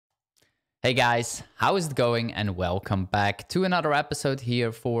Hey guys, how is it going? And welcome back to another episode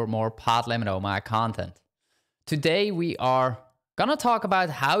here for more Pod Limit Omaha content. Today we are gonna talk about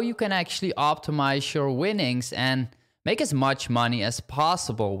how you can actually optimize your winnings and make as much money as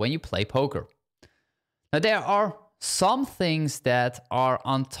possible when you play poker. Now there are some things that are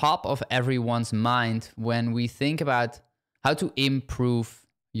on top of everyone's mind when we think about how to improve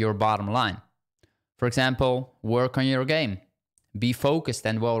your bottom line. For example, work on your game. Be focused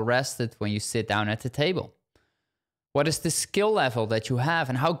and well rested when you sit down at the table. What is the skill level that you have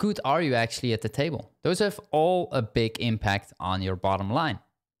and how good are you actually at the table? Those have all a big impact on your bottom line.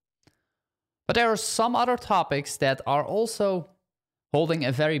 But there are some other topics that are also holding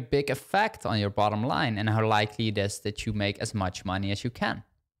a very big effect on your bottom line and how likely it is that you make as much money as you can.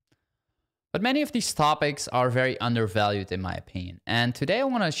 But many of these topics are very undervalued in my opinion. And today I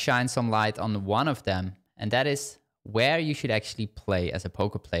want to shine some light on one of them, and that is where you should actually play as a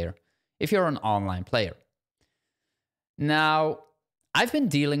poker player if you're an online player. Now, I've been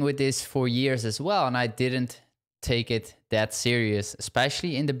dealing with this for years as well, and I didn't take it that serious,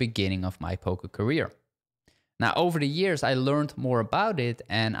 especially in the beginning of my poker career. Now, over the years, I learned more about it,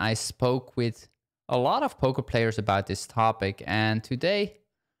 and I spoke with a lot of poker players about this topic, and today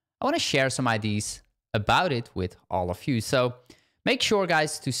I want to share some ideas about it with all of you. So make sure,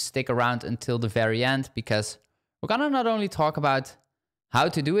 guys, to stick around until the very end, because we're gonna not only talk about how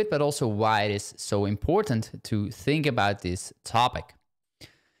to do it, but also why it is so important to think about this topic.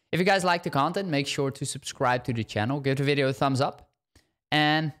 If you guys like the content, make sure to subscribe to the channel, give the video a thumbs up.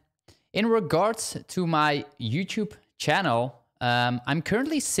 And in regards to my YouTube channel, I'm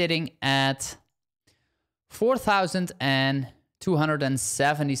currently sitting at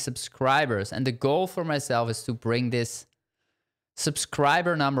 4,270 subscribers. And the goal for myself is to bring this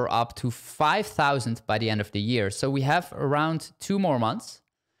subscriber number up to 5,000 by the end of the year. So we have around 2 more months.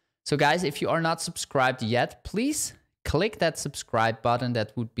 So guys, if you are not subscribed yet, please click that subscribe button.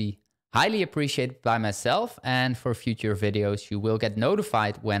 That would be highly appreciated by myself. And for future videos, you will get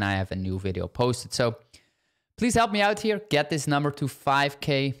notified when I have a new video posted. So please help me out here, get this number to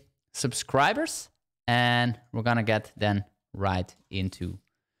 5K subscribers. And we're gonna get then right into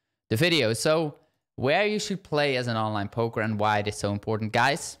the video. So where you should play as an online poker and why it is so important.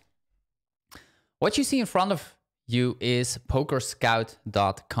 Guys, what you see in front of you is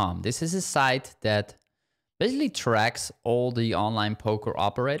pokerscout.com. This is a site that basically tracks all the online poker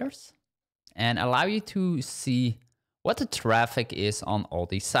operators and allow you to see what the traffic is on all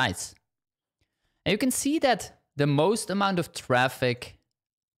these sites. And you can see that the most amount of traffic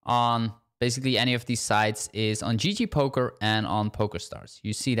on basically any of these sites is on GG Poker and on PokerStars.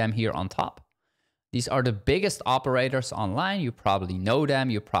 You see them here on top. These are the biggest operators online. You probably know them.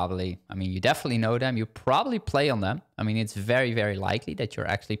 You definitely know them. You probably play on them. I mean, it's very, very likely that you're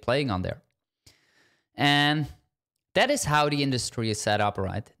actually playing on there. And that is how the industry is set up,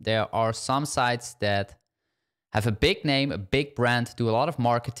 right? There are some sites that have a big name, a big brand, do a lot of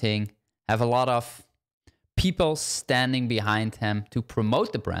marketing, have a lot of people standing behind them to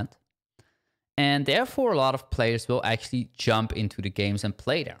promote the brand. And therefore, a lot of players will actually jump into the games and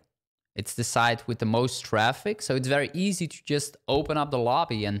play there. It's the site with the most traffic, so it's very easy to just open up the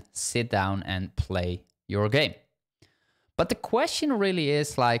lobby and sit down and play your game. But the question really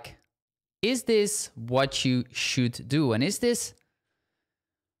is like, is this what you should do? And is this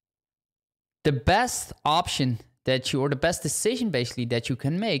the best option that you, or the best decision basically that you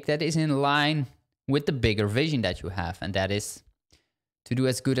can make that is in line with the bigger vision that you have? And that is to do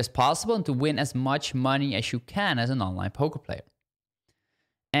as good as possible and to win as much money as you can as an online poker player.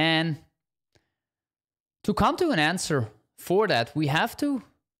 And to come to an answer for that, we have to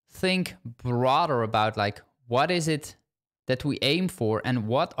think broader about like, what is it that we aim for and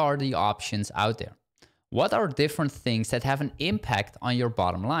what are the options out there? What are different things that have an impact on your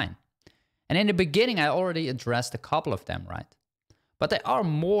bottom line? And in the beginning, I already addressed a couple of them, right? But there are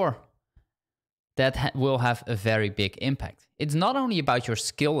more that will have a very big impact. It's not only about your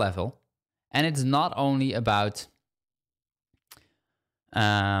skill level, and it's not only about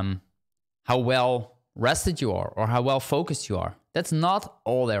how well rested you are or how well focused you are. That's not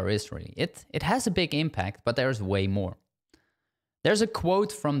all there is really. It has a big impact, but there's way more. There's a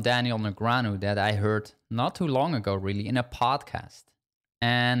quote from Daniel Negreanu that I heard not too long ago really in a podcast.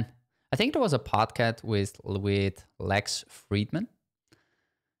 And I think there was a podcast with Lex Friedman.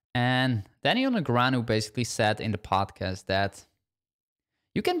 And Daniel Negreanu basically said in the podcast that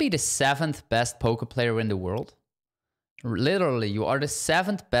you can be the 7th best poker player in the world. Literally, you are the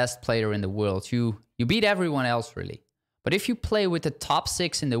 7th best player in the world. You beat everyone else, really. But if you play with the top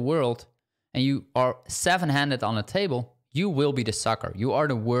 6 in the world and you are 7-handed on a table, you will be the sucker. You are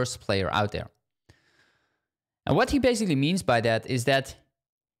the worst player out there. And what he basically means by that is that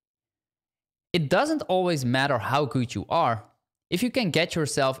it doesn't always matter how good you are. If you can get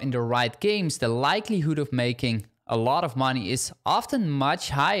yourself in the right games, the likelihood of making a lot of money is often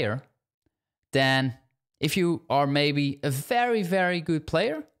much higher than if you are maybe a very, very good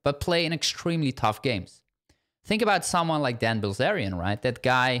player, but play in extremely tough games. Think about someone like Dan Bilzerian, right? That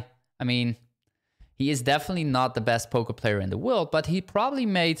guy, I mean, he is definitely not the best poker player in the world, but he probably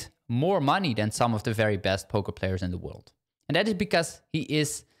made more money than some of the very best poker players in the world. And that is because he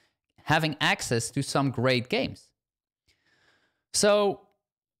is having access to some great games. So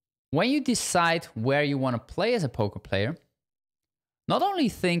when you decide where you want to play as a poker player, not only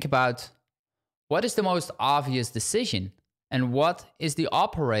think about what is the most obvious decision and what is the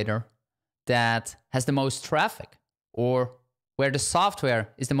operator that has the most traffic or where the software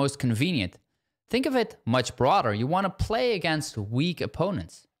is the most convenient. Think of it much broader. You want to play against weak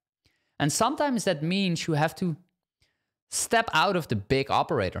opponents. And sometimes that means you have to step out of the big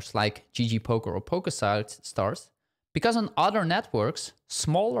operators like GG Poker or PokerStars, because on other networks,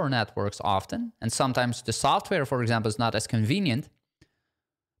 smaller networks often, and sometimes the software, for example, is not as convenient,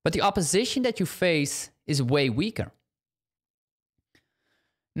 but the opposition that you face is way weaker.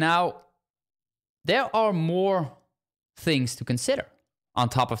 Now, there are more things to consider on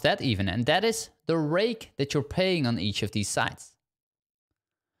top of that even, and that is the rake that you're paying on each of these sites.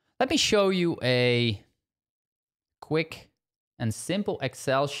 Let me show you a quick and simple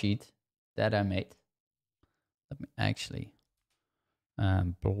Excel sheet that I made. Let me actually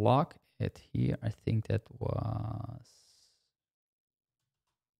block it here. I think that was...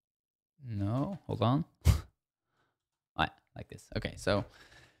 No, hold on. Like this. Okay, so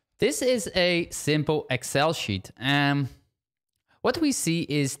this is a simple Excel sheet. What we see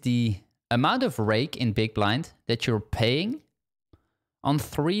is the amount of rake in big blind that you're paying on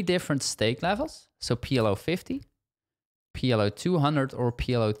 3 different stake levels. So PLO 50, PLO 200, or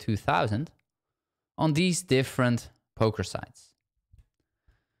PLO 2000 on these different poker sites.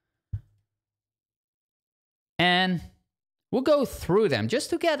 And we'll go through them just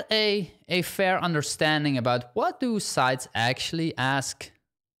to get a fair understanding about what do sites actually ask,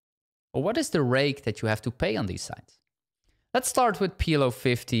 or what is the rake that you have to pay on these sites. Let's start with PLO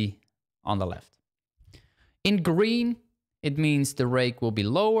 50 on the left. In green, it means the rake will be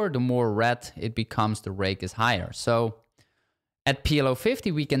lower. The more red it becomes, the rake is higher. So at PLO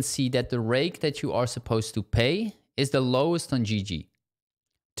 50, we can see that the rake that you are supposed to pay is the lowest on GG.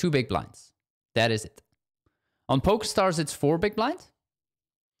 2 big blinds. That is it. On PokerStars, it's 4 big blind.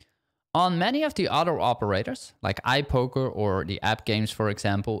 On many of the other operators, like iPoker or the app games, for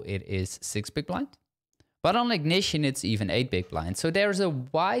example, it is 6 big blind. But on Ignition, it's even 8 big blind. So there's a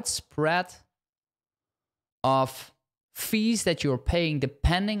wide spread of fees that you're paying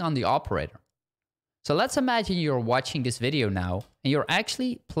depending on the operator. So let's imagine you're watching this video now and you're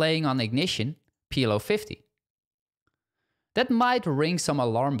actually playing on Ignition PLO 50. That might ring some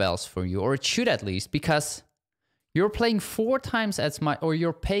alarm bells for you, or it should at least, because you're playing 4 times as much, or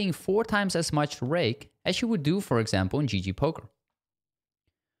you're paying 4 times as much rake as you would do, for example, in GG Poker.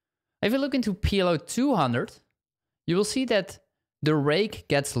 If you look into PLO 200, you will see that the rake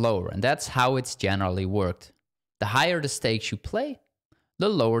gets lower, and that's how it's generally worked. The higher the stakes you play, the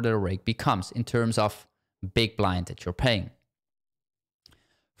lower the rake becomes in terms of big blind that you're paying.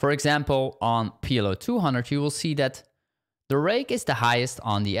 For example, on PLO 200, you will see that the rake is the highest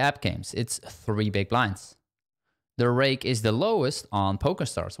on the app games. It's 3 big blinds. The rake is the lowest on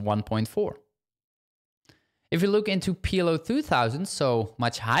PokerStars, 1.4. If you look into PLO 2000, so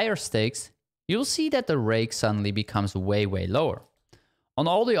much higher stakes, you'll see that the rake suddenly becomes way, way lower. On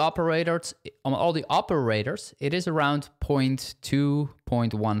all the operators, it is around 0.2,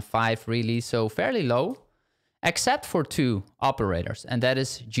 0.15 really, so fairly low, except for 2 operators, and that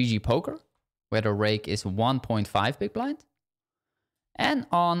is GG Poker, where the rake is 1.5 big blind, and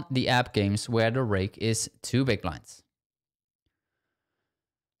on the app games, where the rake is 2 big blinds.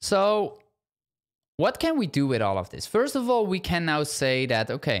 So what can we do with all of this? First of all, we can now say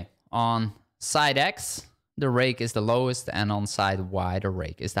that, okay, on side X, the rake is the lowest, and on side Y, the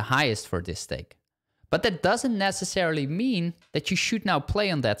rake is the highest for this stake. But that doesn't necessarily mean that you should now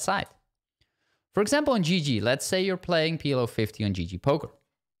play on that side. For example, on GG, let's say you're playing PLO 50 on GG Poker.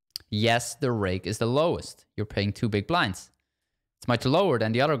 Yes, the rake is the lowest. You're paying 2 big blinds. It's much lower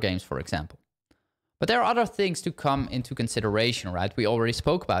than the other games, for example. But there are other things to come into consideration, right? We already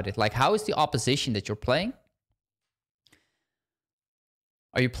spoke about it. Like, how is the opposition that you're playing?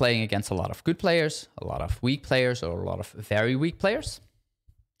 Are you playing against a lot of good players, a lot of weak players, or a lot of very weak players?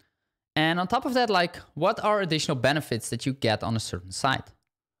 And on top of that, like, what are additional benefits that you get on a certain site?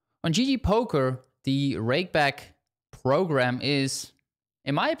 On GG Poker, the rakeback program is,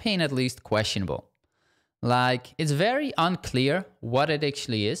 in my opinion at least, questionable. Like, it's very unclear what it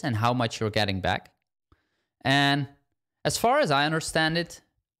actually is and how much you're getting back. And as far as I understand it,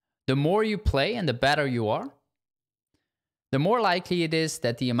 the more you play and the better you are, the more likely it is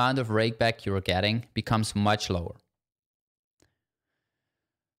that the amount of rakeback you're getting becomes much lower.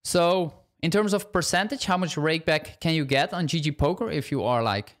 So in terms of percentage, how much rakeback can you get on GG Poker if you are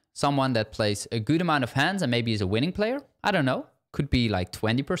like someone that plays a good amount of hands and maybe is a winning player? I don't know. Could be like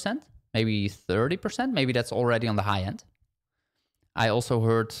 20%, maybe 30%. Maybe that's already on the high end. I also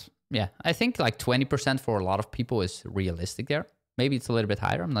heard, yeah, I think like 20% for a lot of people is realistic there. Maybe it's a little bit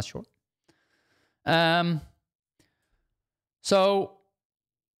higher. I'm not sure. So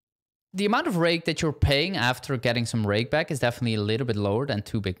the amount of rake that you're paying after getting some rake back is definitely a little bit lower than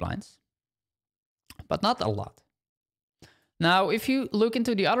 2 big blinds, but not a lot. Now, if you look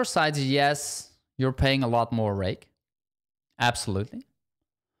into the other sides, yes, you're paying a lot more rake. Absolutely.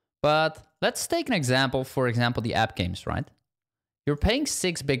 But let's take an example, for example, the app games, right? You're paying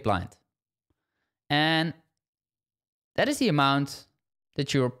 6 big blind. And that is the amount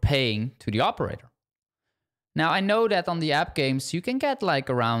that you're paying to the operator. Now, I know that on the app games, you can get like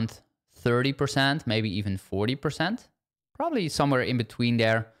around 30%, maybe even 40%, probably somewhere in between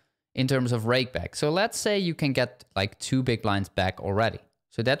there in terms of rake back. So let's say you can get like 2 big blinds back already.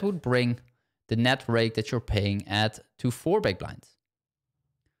 So that would bring the net rake that you're paying to 4 big blinds.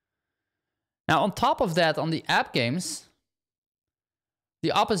 Now, on top of that, on the app games,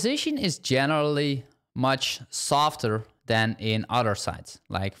 the opposition is generally much softer than in other sites,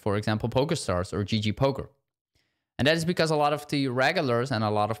 like for example, PokerStars or GG Poker. And that is because a lot of the regulars and a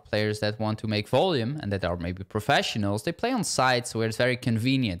lot of players that want to make volume and that are maybe professionals, they play on sites where it's very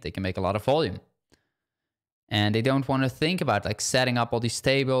convenient. They can make a lot of volume. And they don't want to think about like setting up all these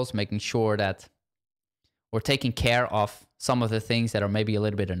tables, making sure that we're taking care of some of the things that are maybe a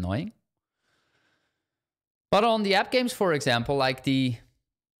little bit annoying. But on the app games, for example, like the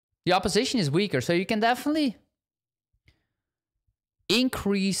opposition is weaker. So you can definitely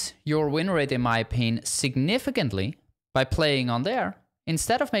increase your win rate, in my opinion, significantly by playing on there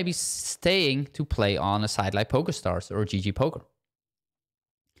instead of maybe staying to play on a site like PokerStars or GG Poker.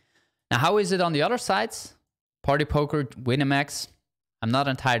 Now, how is it on the other sites? Party Poker, Winamax, I'm not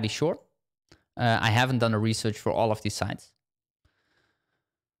entirely sure. I haven't done the research for all of these sites.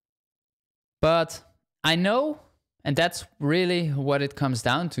 But I know, and that's really what it comes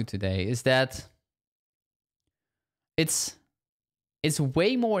down to today, is that it's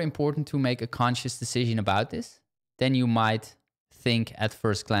way more important to make a conscious decision about this than you might think at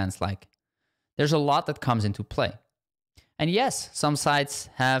first glance. Like, there's a lot that comes into play. And yes, some sites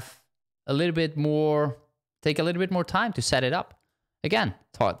have a little bit more, take a little bit more time to set it up. Again,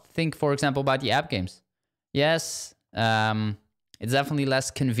 think, for example, about the app games. Yes, it's definitely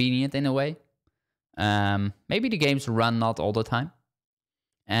less convenient in a way. Maybe the games run not all the time.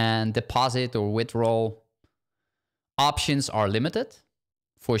 And deposit or withdrawal options are limited,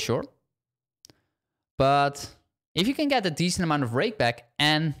 for sure. But if you can get a decent amount of rake back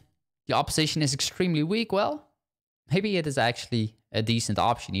and the opposition is extremely weak, well, maybe it is actually a decent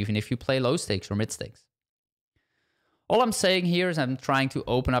option, even if you play low stakes or mid stakes. All I'm saying here is I'm trying to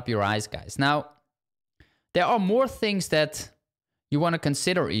open up your eyes, guys. Now, there are more things that you want to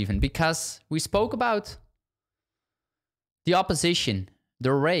consider even, because we spoke about the opposition,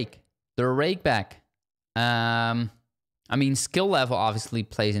 the rake back. I mean, skill level obviously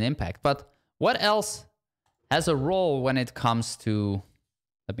plays an impact, but what else has a role when it comes to,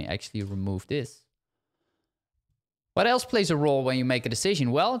 let me actually remove this. What else plays a role when you make a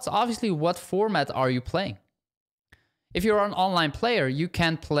decision? Well, it's obviously what format are you playing? If you're an online player, you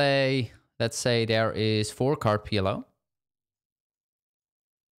can play, let's say there is 4-card PLO.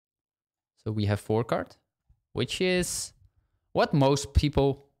 So we have 4-card, which is what most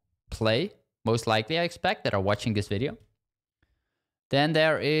people play, most likely I expect, that are watching this video. Then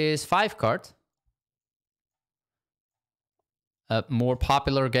there is 5-card. A more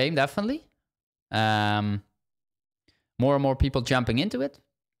popular game, definitely. More and more people jumping into it.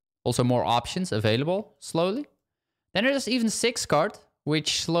 Also more options available slowly. Then there's even 6-card,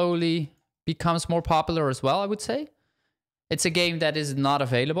 which slowly becomes more popular as well, I would say. It's a game that is not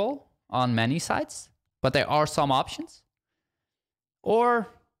available on many sites, but there are some options. Or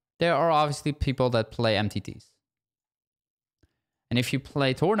there are obviously people that play MTTs. And if you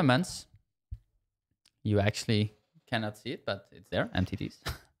play tournaments, you actually cannot see it, but it's there, MTTs.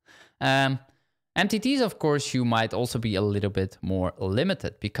 MTTs, of course, you might also be a little bit more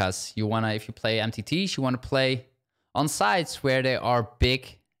limited because you want to, if you play MTTs, you want to play on sites where there are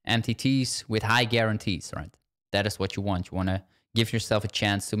big MTTs with high guarantees, right? That is what you want. You want to give yourself a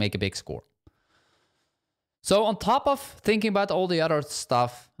chance to make a big score. So on top of thinking about all the other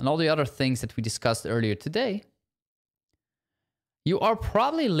stuff and all the other things that we discussed earlier today, you are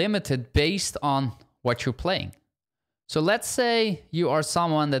probably limited based on what you're playing. So let's say you are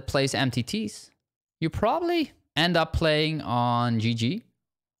someone that plays MTTs. You probably end up playing on GG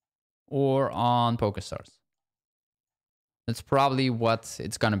or on PokerStars. That's probably what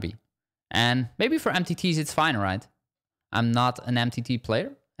it's going to be. And maybe for MTTs, it's fine, right? I'm not an MTT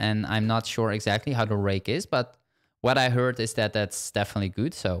player, and I'm not sure exactly how the rake is, but what I heard is that that's definitely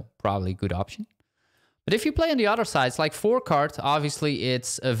good, so probably a good option. But if you play on the other sides, like 4-card, obviously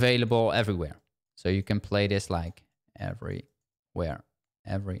it's available everywhere. So you can play this like everywhere,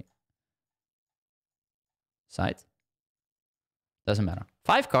 every site. Doesn't matter.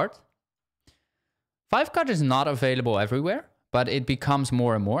 5-card. 5-card is not available everywhere, but it becomes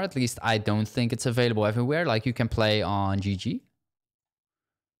more and more. At least I don't think it's available everywhere. Like you can play on GG.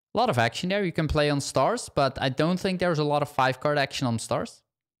 A lot of action there. You can play on Stars, but I don't think there's a lot of 5-card action on Stars.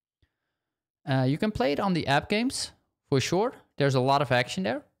 You can play it on the app games, for sure. There's a lot of action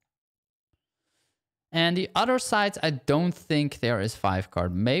there. And the other sides, I don't think there is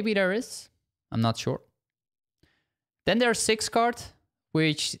 5-card. Maybe there is. I'm not sure. Then there's 6-card,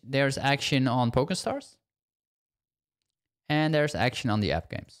 which there's action on PokerStars. And there's action on the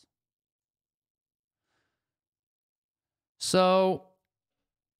app games. So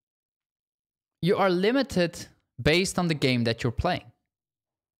you are limited based on the game that you're playing.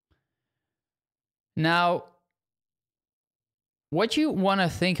 Now, what you want to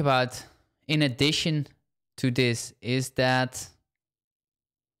think about in addition to this is that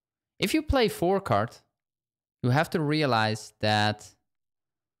if you play 4-card, you have to realize that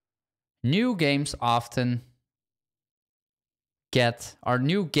new games are often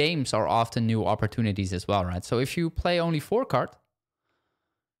new opportunities as well, right? So if you play only 4-card,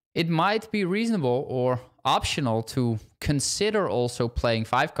 it might be reasonable or optional to consider also playing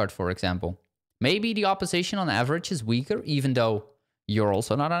 5-card, for example. Maybe the opposition on average is weaker, even though you're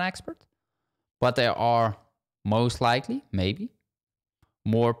also not an expert. But there are most likely, maybe,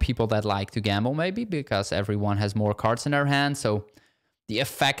 more people that like to gamble, maybe, because everyone has more cards in their hand. So the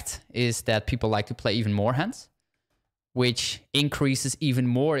effect is that people like to play even more hands, which increases even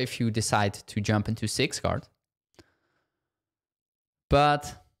more if you decide to jump into 6-card.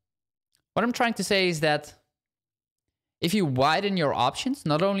 But what I'm trying to say is that if you widen your options,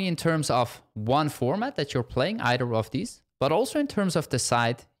 not only in terms of one format that you're playing, either of these, but also in terms of the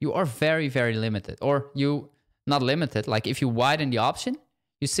side, you are very, very limited. Or you, not limited, like if you widen the option,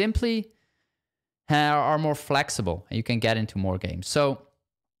 you simply are more flexible and you can get into more games. So,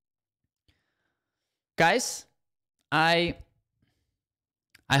 guys, I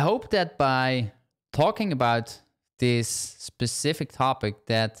hope that by talking about this specific topic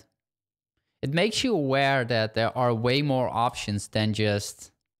that it makes you aware that there are way more options than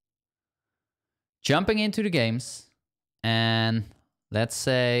just jumping into the games. And let's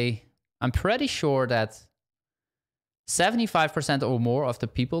say, I'm pretty sure that 75% or more of the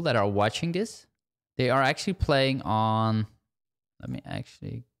people that are watching this, they are actually playing on, let me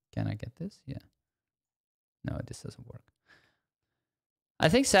actually, can I get this? Yeah. No, this doesn't work. I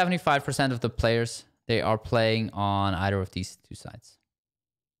think 75% of the players, they are playing on either of these two sites.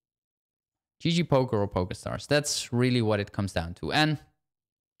 GG Poker or PokerStars. That's really what it comes down to. And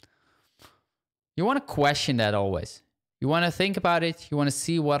you want to question that always. You want to think about it. You want to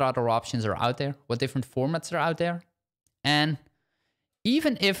see what other options are out there, what different formats are out there. And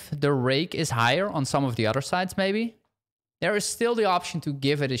even if the rake is higher on some of the other sides, maybe, there is still the option to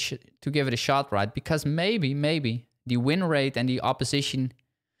give it a shot, right? Because maybe the win rate and the opposition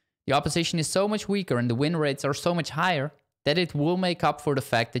is so much weaker and the win rates are so much higher that it will make up for the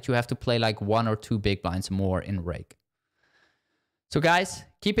fact that you have to play like 1 or 2 big blinds more in rake. So guys,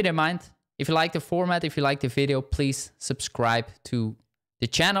 keep it in mind. If you like the format, if you like the video, please subscribe to the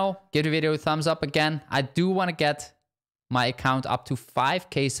channel. Give the video a thumbs up again. I do want to get my account up to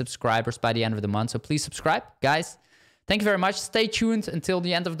 5K subscribers by the end of the month. So please subscribe, guys. Thank you very much. Stay tuned until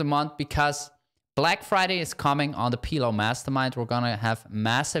the end of the month because Black Friday is coming on the PLO Mastermind. We're going to have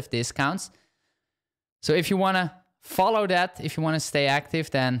massive discounts. So if you want to follow that, if you want to stay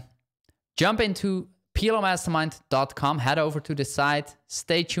active, then jump into plomastermind.com, head over to the site,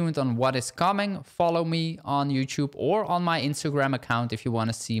 stay tuned on what is coming, follow me on YouTube or on my Instagram account if you want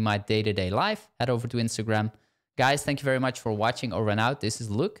to see my day-to-day life, head over to Instagram. Guys, thank you very much for watching. Over and out. This is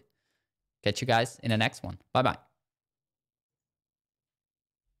Luke. Catch you guys in the next one. Bye-bye.